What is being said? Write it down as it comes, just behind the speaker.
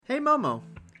Hey Momo,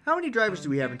 how many drivers do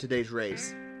we have in today's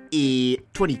race?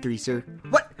 23, sir.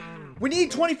 What? We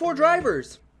need 24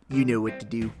 drivers! You know what to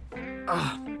do.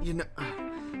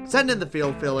 Send in the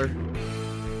field filler.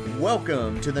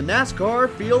 Welcome to the NASCAR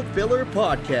Field Filler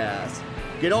Podcast.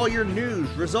 Get all your news,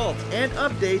 results, and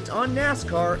updates on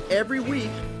NASCAR every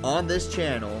week on this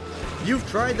channel. You've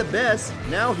tried the best,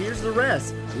 now here's the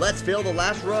rest. Let's fill the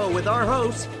last row with our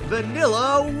hosts,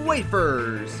 Vanilla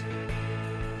Wafers.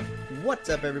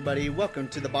 What's up, everybody? Welcome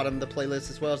to the bottom of the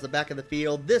playlist as well as the back of the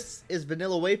field. This is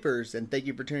Vanilla Wafers, and thank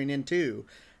you for tuning in to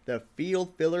the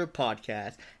Field Filler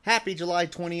Podcast. Happy July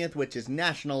 20th, which is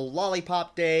National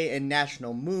Lollipop Day and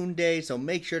National Moon Day, so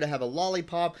make sure to have a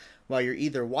lollipop while you're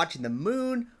either watching the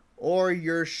moon or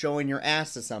you're showing your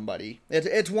ass to somebody.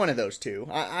 It's one of those two.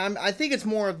 I think it's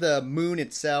more of the moon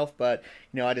itself, but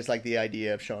I just like the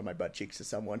idea of showing my butt cheeks to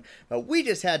someone. But we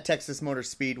just had Texas Motor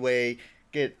Speedway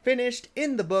get finished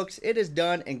in the books. It is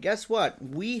done, and guess what?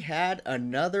 We had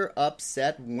another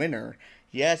upset winner.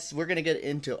 Yes, we're going to get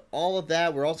into all of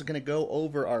that. We're also going to go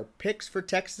over our picks for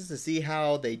Texas to see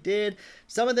how they did.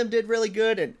 Some of them did really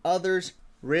good, and others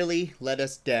really let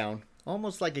us down.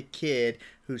 Almost like a kid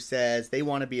who says they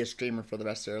want to be a streamer for the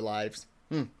rest of their lives.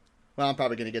 Well, I'm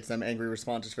probably going to get some angry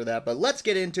responses for that, but let's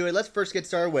get into it. Let's first get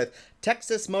started with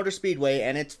Texas Motor Speedway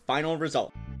and its final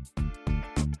result.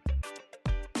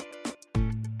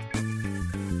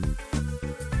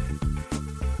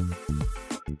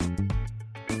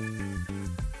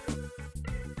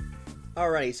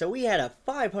 Alrighty, so we had a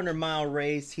 500-mile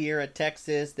race here at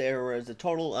Texas. There was a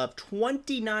total of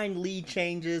 29 lead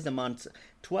changes amongst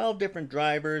 12 different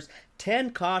drivers,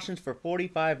 10 cautions for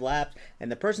 45 laps,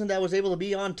 and the person that was able to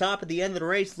be on top at the end of the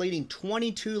race, leading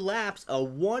 22 laps, a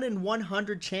 1 in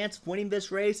 100 chance of winning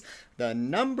this race, the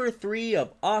number 3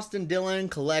 of Austin Dillon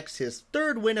collects his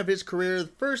third win of his career, the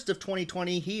first of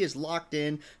 2020. He is locked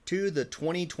in to the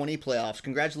 2020 playoffs.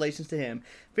 Congratulations to him.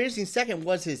 Finishing second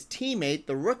was his teammate,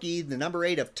 the rookie, the number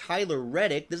 8 of Tyler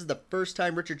Reddick. This is the first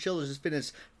time Richard Childress has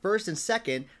finished first and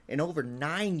second in over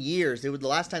 9 years. The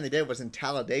last time they did it was in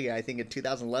Talladega, I think in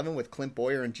 2011 with Clint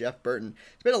Boyer and Jeff Burton.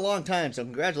 It's been a long time, so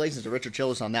congratulations to Richard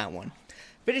Childress on that one.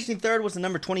 Finishing third was the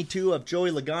number 22 of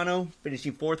Joey Logano.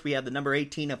 Finishing fourth, we have the number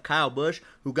 18 of Kyle Busch,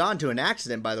 who got into an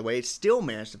accident, by the way, still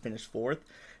managed to finish fourth.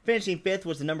 Finishing fifth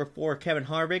was the number 4 of Kevin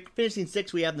Harvick. Finishing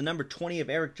sixth, we have the number 20 of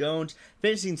Eric Jones.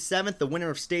 Finishing seventh, the winner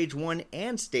of Stage 1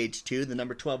 and Stage 2, the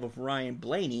number 12 of Ryan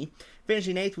Blaney.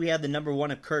 Finishing eighth, we have the number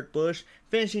 1 of Kurt Busch.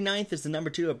 Finishing ninth is the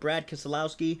number 2 of Brad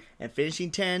Keselowski. And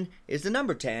finishing 10 is the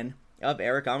number 10 of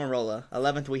Eric Almirola.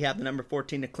 11th, we have the number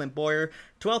 14 of Clint Boyer.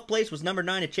 12th place was number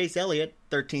 9 of Chase Elliott.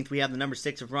 13th, we have the number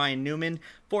 6 of Ryan Newman.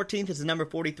 14th is the number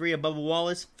 43 of Bubba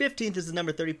Wallace. 15th is the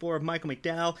number 34 of Michael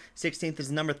McDowell. 16th is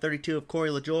the number 32 of Corey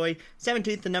LaJoie.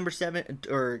 17th, the number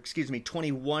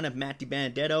 21 of Matt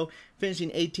DiBenedetto.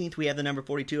 Finishing 18th, we have the number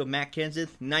 42 of Matt Kenseth.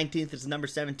 19th is the number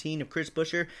 17 of Chris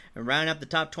Buescher. And rounding up the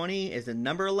top 20 is the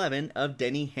number 11 of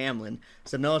Denny Hamlin.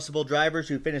 Some noticeable drivers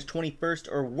who finished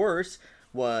 21st or worse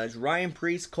was Ryan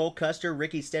Preece, Cole Custer,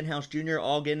 Ricky Stenhouse Jr.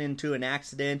 all getting into an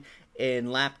accident in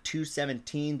lap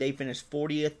 217. They finished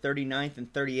 40th, 39th,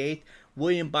 and 38th.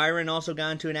 William Byron also got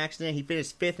into an accident. He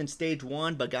finished 5th in Stage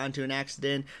 1, but got into an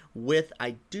accident with,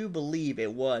 I do believe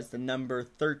it was, the number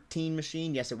 13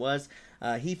 machine. Yes, it was.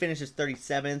 He finishes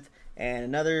 37th. And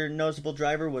another noticeable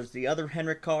driver was the other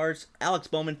Hendrick cars. Alex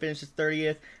Bowman finishes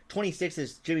 30th. 26th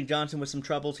is Jimmy Johnson with some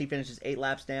troubles. He finishes 8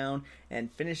 laps down.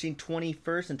 And finishing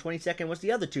 21st and 22nd was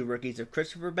the other two rookies of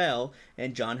Christopher Bell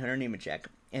and John Hunter Nemechek.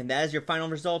 And that is your final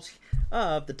results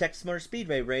of the Texas Motor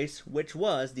Speedway race, which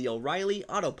was the O'Reilly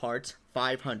Auto Parts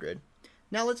 500.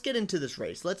 Now let's get into this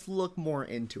race. Let's look more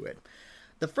into it.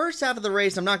 The first half of the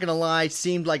race, I'm not going to lie,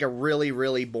 seemed like a really,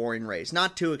 really boring race.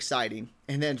 Not too exciting.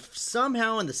 And then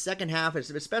somehow in the second half,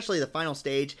 especially the final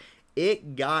stage,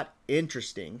 it got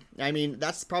interesting. I mean,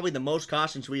 that's probably the most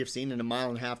cautions we have seen in a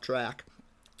mile-and-a-half track.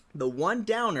 The one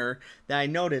downer that I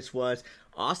noticed was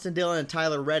Austin Dillon and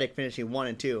Tyler Reddick finishing 1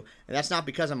 and 2. And that's not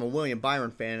because I'm a William Byron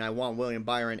fan and I want William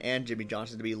Byron and Jimmy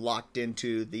Johnson to be locked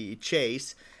into the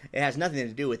chase. It has nothing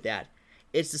to do with that.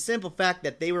 It's the simple fact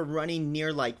that they were running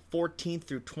near like 14th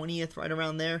through 20th, right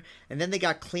around there. And then they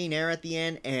got clean air at the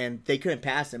end, and they couldn't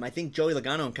pass him. I think Joey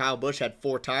Logano and Kyle Busch had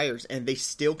 4 tires, and they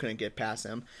still couldn't get past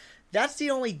him. That's the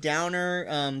only downer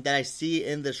that I see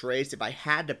in this race if I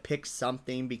had to pick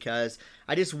something, because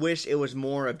I just wish it was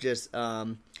more of just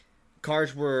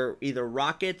cars were either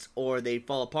rockets or they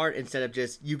fall apart instead of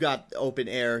just, you got open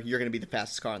air, you're going to be the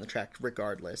fastest car on the track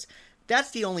regardless.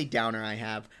 That's the only downer I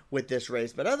have with this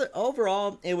race. But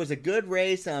overall, it was a good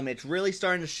race. It's really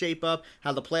starting to shape up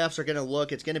how the playoffs are going to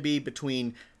look. It's going to be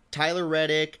between Tyler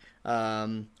Reddick,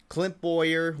 Clint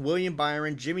Bowyer, William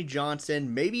Byron, Jimmy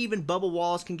Johnson, maybe even Bubba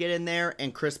Wallace can get in there,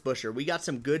 and Chris Buescher. We got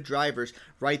some good drivers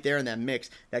right there in that mix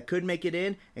that could make it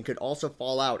in and could also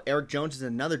fall out. Eric Jones is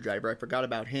another driver. I forgot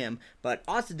about him. But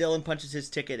Austin Dillon punches his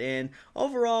ticket in.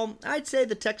 Overall, I'd say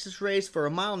the Texas race for a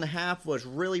mile and a half was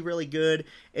really, really good.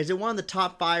 Is it one of the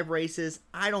top 5 races?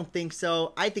 I don't think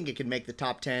so. I think it could make the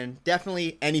top 10.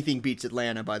 Definitely anything beats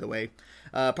Atlanta, by the way.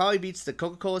 Probably beats the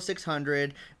Coca-Cola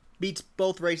 600. Beats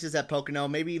both races at Pocono,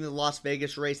 maybe even the Las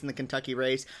Vegas race and the Kentucky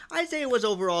race. I'd say it was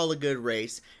overall a good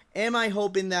race. Am I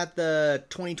hoping that the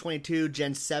 2022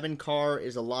 Gen 7 car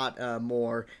is a lot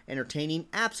more entertaining?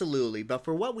 Absolutely. But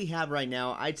for what we have right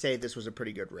now, I'd say this was a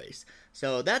pretty good race.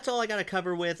 So that's all I got to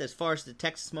cover with as far as the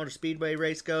Texas Motor Speedway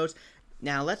race goes.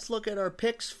 Now let's look at our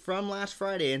picks from last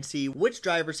Friday and see which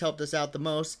drivers helped us out the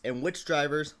most and which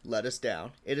drivers let us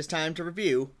down. It is time to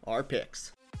review our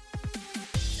picks.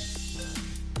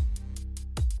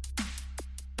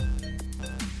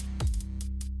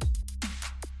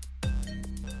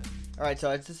 Alright,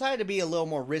 so I decided to be a little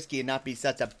more risky and not be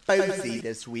such a bossy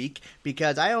this week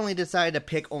because I only decided to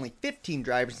pick only 15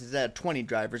 drivers instead of 20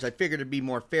 drivers. I figured it'd be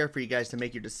more fair for you guys to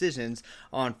make your decisions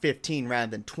on 15 rather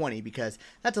than 20 because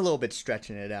that's a little bit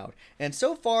stretching it out. And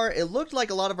so far, it looked like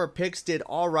a lot of our picks did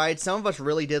alright. Some of us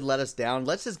really did let us down.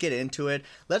 Let's just get into it.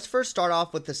 Let's first start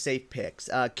off with the safe picks.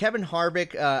 Kevin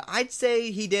Harvick, I'd say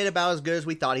he did about as good as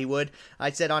we thought he would. I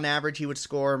said on average he would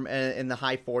score in the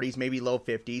high 40s, maybe low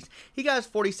 50s. He got us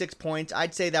 46 points.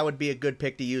 I'd say that would be a good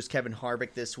pick to use Kevin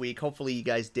Harvick this week. Hopefully you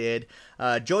guys did.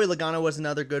 Joey Logano was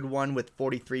another good one with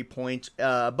 43 points.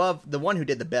 Above, the one who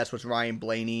did the best was Ryan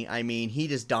Blaney. I mean, he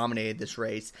just dominated this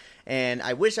race. And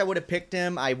I wish I would have picked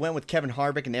him. I went with Kevin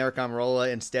Harvick and Eric Almirola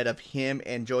instead of him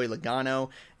and Joey Logano.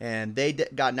 And they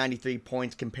got 93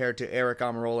 points compared to Eric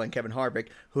Almirola and Kevin Harvick,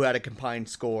 who had a combined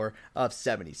score of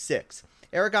 76.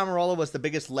 Eric Almirola was the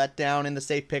biggest letdown in the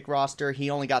safe pick roster. He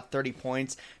only got 30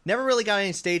 points. Never really got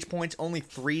any stage points, only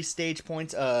 3 stage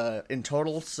points in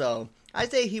total. So I'd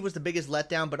say he was the biggest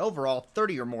letdown, but overall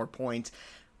 30 or more points.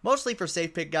 Mostly for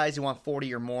safe pick guys who want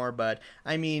 40 or more, but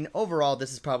I mean, overall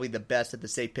this is probably the best that the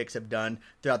safe picks have done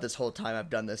throughout this whole time I've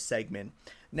done this segment.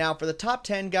 Now for the top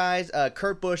 10 guys,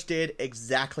 Kurt Busch did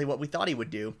exactly what we thought he would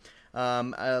do.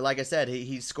 Like I said,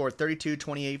 he scored 32,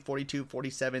 28, 42,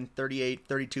 47, 38,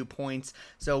 32 points.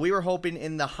 So we were hoping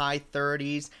in the high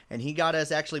 30s, and he got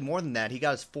us actually more than that. He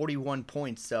got us 41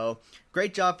 points. So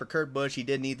great job for Kurt Busch. He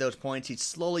did need those points. He's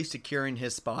slowly securing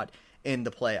his spot in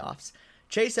the playoffs.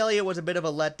 Chase Elliott was a bit of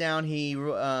a letdown. He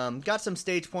got some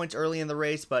stage points early in the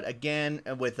race, but again,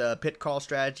 with a pit call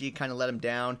strategy, kind of let him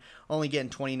down, only getting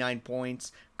 29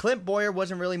 points. Clint Bowyer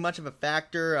wasn't really much of a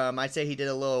factor. I'd say he did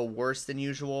a little worse than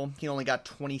usual. He only got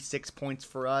 26 points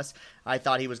for us. I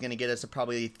thought he was going to get us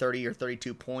probably 30 or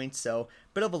 32 points, so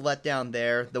bit of a letdown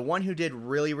there. The one who did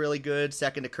really, really good,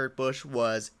 second to Kurt Busch,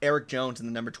 was Eric Jones in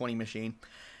the number 20 machine.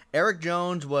 Eric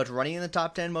Jones was running in the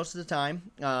top 10 most of the time.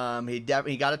 He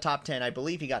got a top 10. I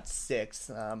believe he got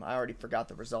 6th. I already forgot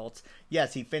the results.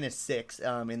 Yes, he finished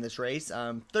 6th in this race.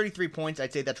 33 points.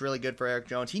 I'd say that's really good for Eric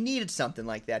Jones. He needed something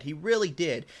like that. He really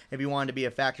did if he wanted to be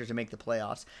a factor to make the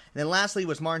playoffs. And then lastly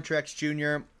was Martin Truex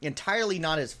Jr. Entirely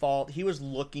not his fault. He was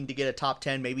looking to get a top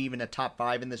 10, maybe even a top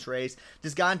 5 in this race.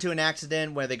 Just got into an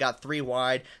accident where they got 3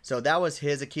 wide. So that was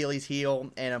his Achilles heel.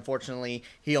 And unfortunately,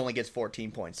 he only gets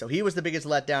 14 points. So he was the biggest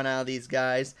letdown out of these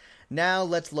guys. Now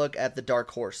let's look at the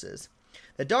dark horses.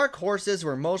 The dark horses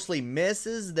were mostly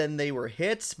misses than they were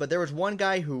hits, but there was one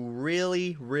guy who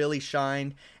really, really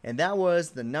shined, and that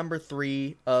was the number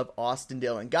 3 of Austin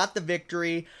Dillon. Got the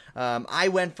victory. I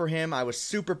went for him. I was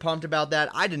super pumped about that.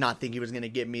 I did not think he was going to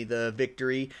get me the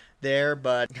victory there,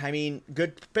 but I mean,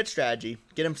 good pit strategy.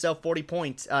 Get himself 40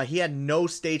 points. He had no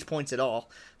stage points at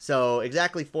all, so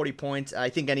exactly 40 points. I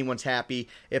think anyone's happy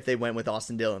if they went with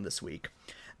Austin Dillon this week.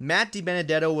 Matt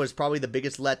DiBenedetto was probably the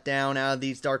biggest letdown out of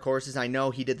these dark horses. I know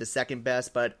he did the second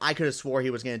best, but I could have swore he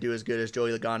was going to do as good as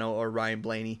Joey Logano or Ryan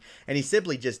Blaney, and he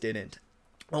simply just didn't.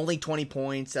 Only 20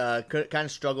 points, kind of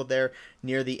struggled there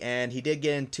near the end. He did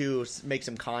get into make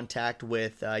some contact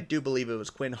with, I do believe it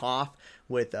was Quinn Hoff,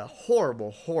 with a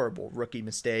horrible, horrible rookie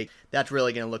mistake. That's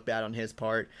really going to look bad on his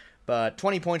part. But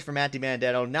 20 points for Matt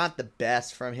DiBenedetto, not the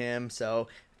best from him, so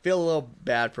feel a little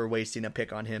bad for wasting a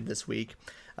pick on him this week.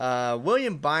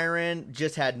 William Byron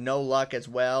just had no luck as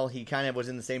well. He kind of was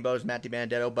in the same boat as Matt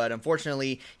DiBenedetto, but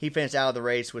unfortunately, he finished out of the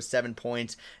race with 7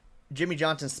 points. Jimmy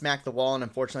Johnson smacked the wall, and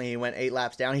unfortunately, he went 8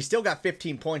 laps down. He still got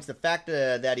 15 points. The fact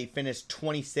that he finished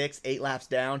 26, 8 laps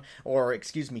down,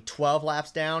 12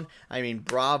 laps down, I mean,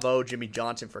 bravo, Jimmy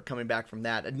Johnson, for coming back from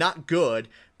that. Not good,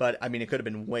 but I mean, it could have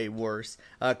been way worse.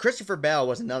 Christopher Bell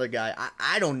was another guy.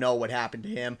 I don't know what happened to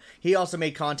him. He also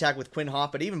made contact with Quinn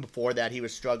Hoff, but even before that, he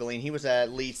was struggling. He was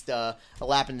at least a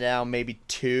lap and down, maybe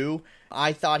 2.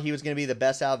 I thought he was going to be the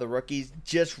best out of the rookies.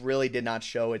 Just really did not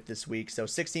show it this week. So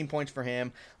 16 points for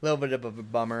him. A little bit of a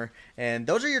bummer. And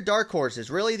those are your dark horses.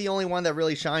 Really, the only one that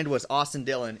really shined was Austin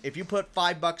Dillon. If you put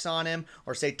 $5 on him,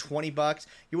 or say $20,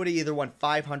 you would have either won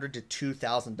 $500 to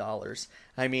 $2,000.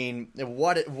 I mean,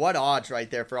 what odds right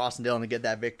there for Austin Dillon to get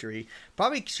that victory.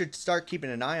 Probably should start keeping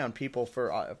an eye on people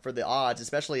for the odds,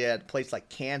 especially at a place like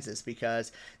Kansas,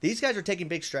 because these guys are taking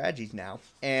big strategies now.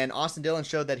 And Austin Dillon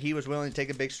showed that he was willing to take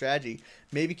a big strategy.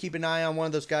 Maybe keep an eye on one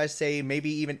of those guys, say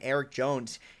maybe even Eric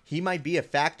Jones. He might be a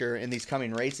factor in these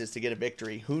coming races to get a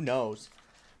victory. Who knows?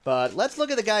 But let's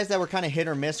look at the guys that were kind of hit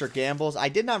or miss or gambles. I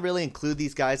did not really include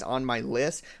these guys on my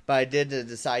list, but I did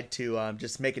decide to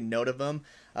just make a note of them.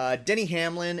 Denny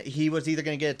Hamlin, he was either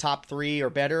going to get a top 3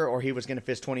 or better, or he was going to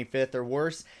finish 25th or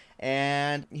worse.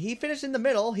 And he finished in the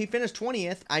middle. He finished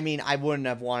 20th. I mean, I wouldn't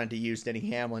have wanted to use Denny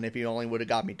Hamlin if he only would have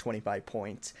got me 25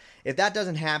 points. If that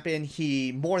doesn't happen,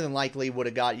 he more than likely would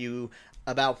have got you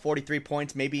about 43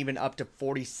 points, maybe even up to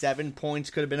 47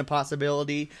 points could have been a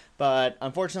possibility. But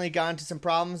unfortunately, got into some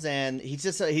problems, and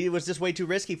he was just way too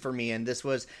risky for me. And this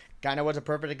was a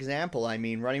perfect example. I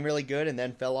mean, running really good and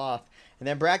then fell off. And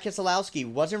then Brad Keselowski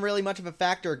wasn't really much of a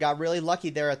factor. Got really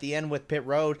lucky there at the end with pit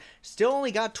road. Still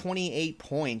only got 28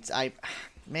 points.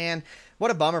 Man, what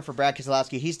a bummer for Brad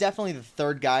Keselowski. He's definitely the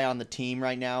third guy on the team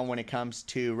right now when it comes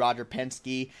to Roger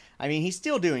Penske. I mean, he's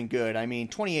still doing good. I mean,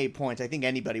 28 points. I think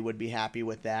anybody would be happy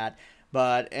with that.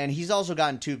 And he's also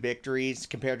gotten 2 victories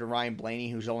compared to Ryan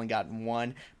Blaney, who's only gotten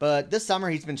 1. But this summer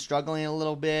he's been struggling a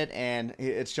little bit, and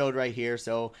it showed right here.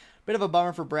 So, bit of a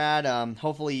bummer for Brad.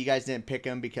 Hopefully you guys didn't pick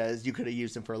him because you could have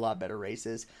used him for a lot better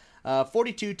races.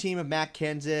 42 team of Matt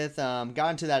Kenseth got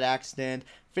into that accident,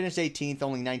 finished 18th,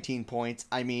 only 19 points.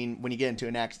 I mean, when you get into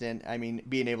an accident, I mean,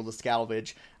 being able to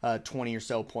salvage 20 or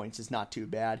so points is not too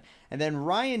bad. And then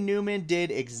Ryan Newman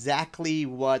did exactly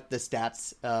what the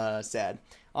stats said.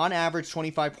 On average,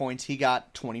 25 points. He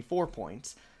got 24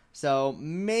 points. So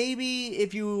maybe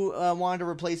if you wanted to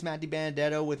replace Matt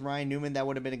DiBenedetto with Ryan Newman, that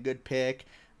would have been a good pick.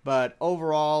 But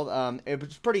overall, it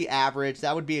was pretty average.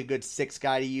 That would be a good 6th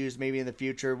guy to use maybe in the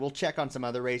future. We'll check on some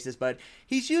other races, but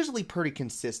he's usually pretty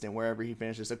consistent wherever he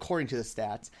finishes, according to the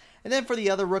stats. And then for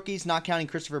the other rookies, not counting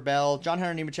Christopher Bell, John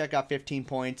Hunter Nemechek got 15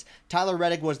 points. Tyler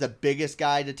Reddick was the biggest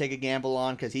guy to take a gamble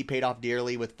on because he paid off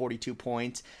dearly with 42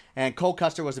 points. And Cole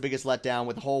Custer was the biggest letdown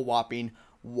with a whole whopping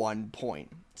 1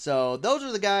 point. So those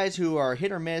are the guys who are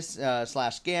hit or miss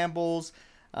 / gambles.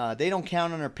 They don't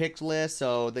count on our picks list,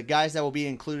 so the guys that will be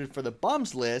included for the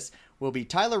bums list will be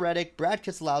Tyler Reddick, Brad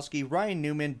Keselowski, Ryan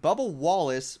Newman, Bubba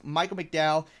Wallace, Michael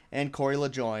McDowell, and Corey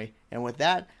LaJoie. And with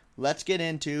that, let's get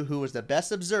into who was the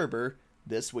best observer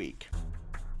this week.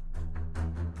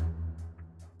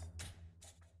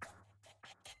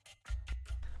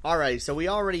 Alright, so we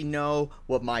already know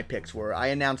what my picks were. I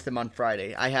announced them on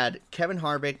Friday. I had Kevin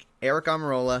Harvick, Eric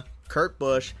Almirola, Kurt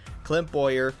Busch, Clint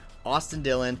Bowyer, Austin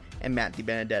Dillon, and Matt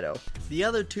DiBenedetto. The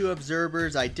other 2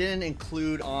 observers I didn't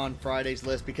include on Friday's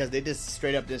list because they just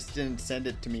straight up just didn't send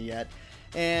it to me yet.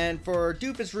 And for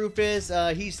Doofus Rufus,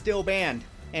 he's still banned,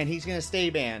 and he's going to stay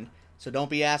banned. So don't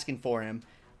be asking for him.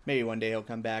 Maybe one day he'll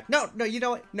come back. No, you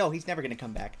know what? No, he's never going to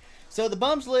come back. So the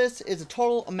bums list is a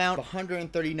total amount of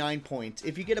 139 points.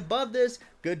 If you get above this,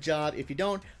 good job. If you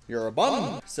don't, you're a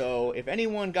bum. So if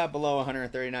anyone got below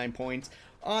 139 points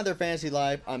on their fantasy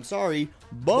life, I'm sorry,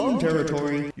 bum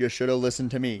territory. You should have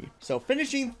listened to me. So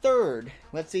finishing third,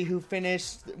 let's see who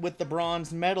finished with the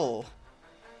bronze medal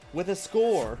with a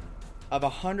score of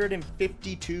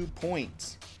 152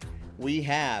 points. We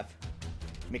have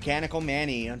Mechanical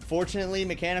Manny. Unfortunately,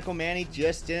 Mechanical Manny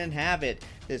just didn't have it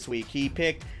this week. He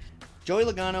picked Joey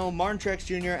Logano, Martin Truex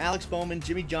Jr., Alex Bowman,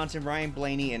 Jimmy Johnson, Ryan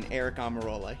Blaney, and Eric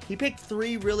Almirola. He picked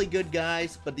 3 really good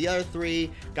guys, but the other 3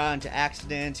 got into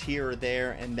accidents here or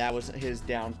there, and that was his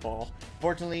downfall.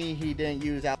 Fortunately, he didn't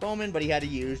use Alex Bowman, but he had to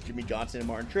use Jimmy Johnson and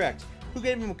Martin Truex, who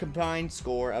gave him a combined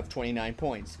score of 29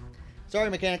 points. Sorry,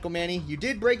 Mechanical Manny, you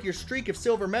did break your streak of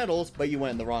silver medals, but you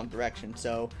went in the wrong direction,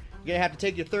 so you're going to have to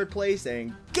take your 3rd place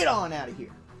and get on out of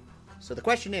here. So the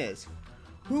question is,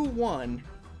 who won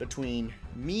between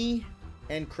me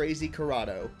and Crazy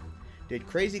Corrado? Did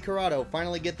Crazy Corrado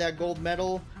finally get that gold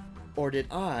medal, or did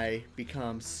I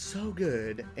become so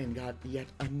good and got yet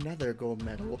another gold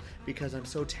medal because I'm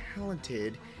so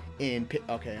talented in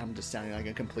okay, I'm just sounding like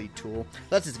a complete tool.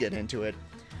 Let's just get into it.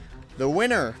 The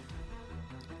winner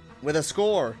with a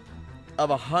score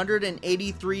of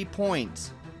 183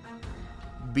 points,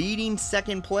 beating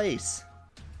 2nd place,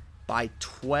 by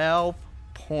 12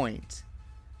 points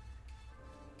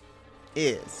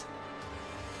is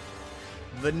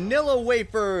Vanilla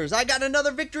Wafers. I got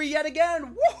another victory yet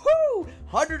again. Woohoo!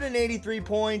 183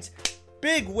 points.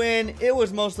 Big win. It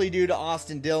was mostly due to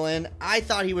Austin Dillon. I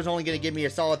thought he was only going to give me a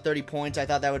solid 30 points. I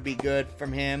thought that would be good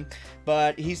from him.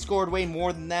 But he scored way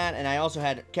more than that. And I also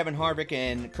had Kevin Harvick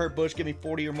and Kurt Busch give me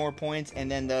 40 or more points.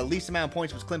 And then the least amount of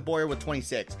points was Clint Boyer with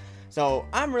 26. So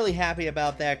I'm really happy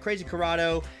about that. Crazy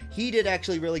Corrado, he did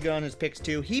actually really good on his picks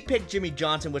too. He picked Jimmy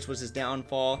Johnson, which was his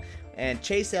downfall. And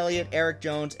Chase Elliott, Eric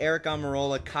Jones, Eric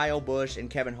Almirola, Kyle Busch, and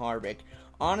Kevin Harvick.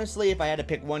 Honestly, if I had to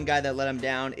pick one guy that let him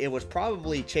down, it was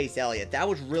probably Chase Elliott. That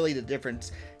was really the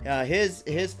difference. His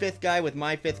fifth guy with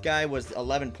my fifth guy was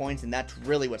 11 points, and that's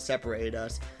really what separated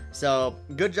us. So,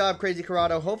 good job, Crazy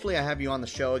Corrado. Hopefully I have you on the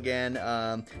show again.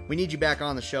 We need you back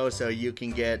on the show so you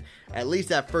can get at least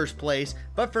that first place.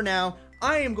 But for now,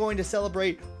 I am going to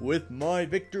celebrate with my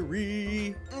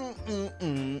victory.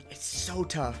 It's so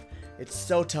tough. It's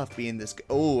so tough being this.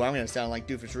 Oh, I'm going to sound like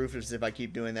Doofus Rufus if I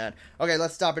keep doing that. Okay,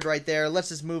 let's stop it right there. Let's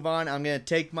just move on. I'm going to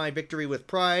take my victory with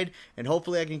pride, and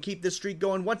hopefully I can keep this streak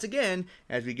going once again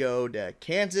as we go to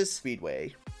Kansas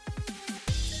Speedway.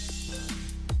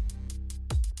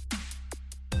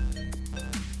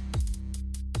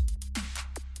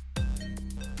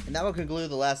 And that will conclude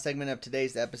the last segment of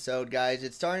today's episode, guys.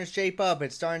 It's starting to shape up.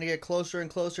 It's starting to get closer and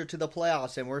closer to the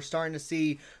playoffs, and we're starting to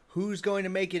see who's going to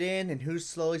make it in and who's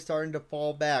slowly starting to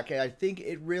fall back. And I think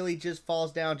it really just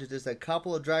falls down to just a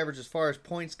couple of drivers as far as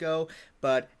points go.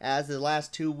 But as the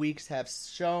last 2 weeks have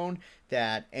shown,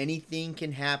 that anything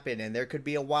can happen and there could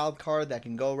be a wild card that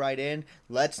can go right in.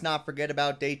 Let's not forget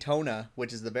about Daytona,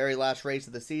 which is the very last race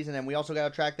of the season. And we also got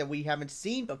a track that we haven't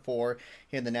seen before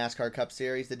in the NASCAR Cup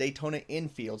Series, the Daytona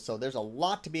Infield. So there's a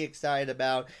lot to be excited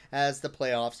about as the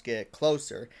playoffs get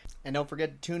closer. And don't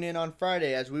forget to tune in on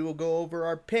Friday as we will go over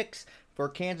our picks for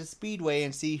Kansas Speedway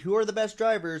and see who are the best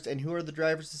drivers and who are the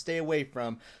drivers to stay away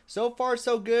from. So far,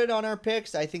 so good on our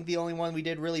picks. I think the only one we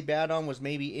did really bad on was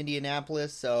maybe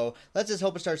Indianapolis, so let's just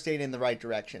hope it starts staying in the right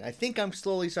direction. I think I'm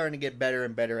slowly starting to get better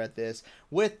and better at this.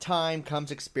 With time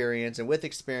comes experience, and with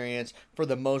experience, for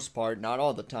the most part, not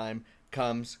all the time,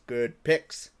 comes good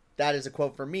picks. That is a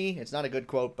quote from me. It's not a good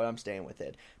quote, but I'm staying with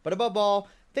it. But above all,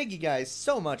 thank you guys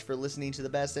so much for listening to the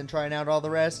best and trying out all the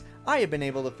rest. I have been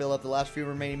able to fill up the last few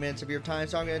remaining minutes of your time,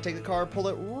 so I'm going to take the car, pull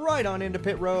it right on into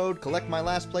pit road, collect my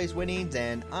last place winnings,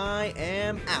 and I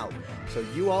am out. So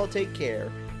you all take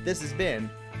care. This has been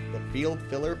the Field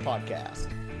Filler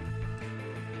Podcast.